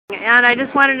And I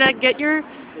just wanted to get your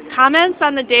comments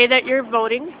on the day that you're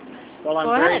voting. Well,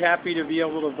 I'm very happy to be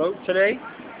able to vote today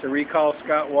to recall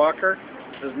Scott Walker.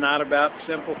 This is not about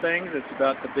simple things. It's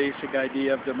about the basic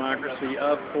idea of democracy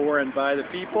of, for, and by the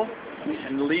people,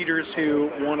 and leaders who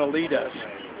want to lead us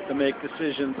to make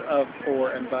decisions of,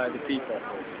 for, and by the people.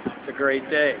 It's a great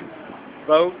day.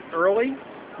 Vote early.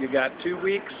 You got 2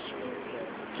 weeks.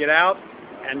 Get out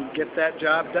and get that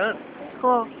job done.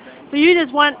 Cool. So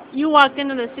you walked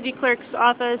into the city clerk's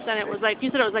office and it was like, you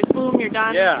said it was like, boom, you're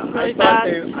done. Yeah, really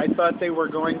I thought they were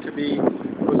going to be,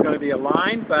 it was going to be a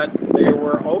line, but they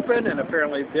were open and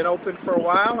apparently been open for a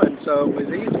while, and so it was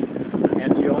easy.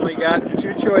 And you only got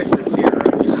 2 choices here.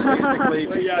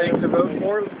 Basically, 2 things to vote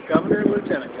for, governor and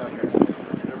lieutenant governor.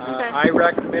 I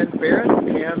recommend Barrett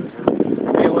and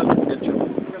Malin Mitchell.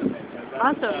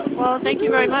 Awesome. Well, thank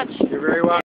you very much. You're very welcome.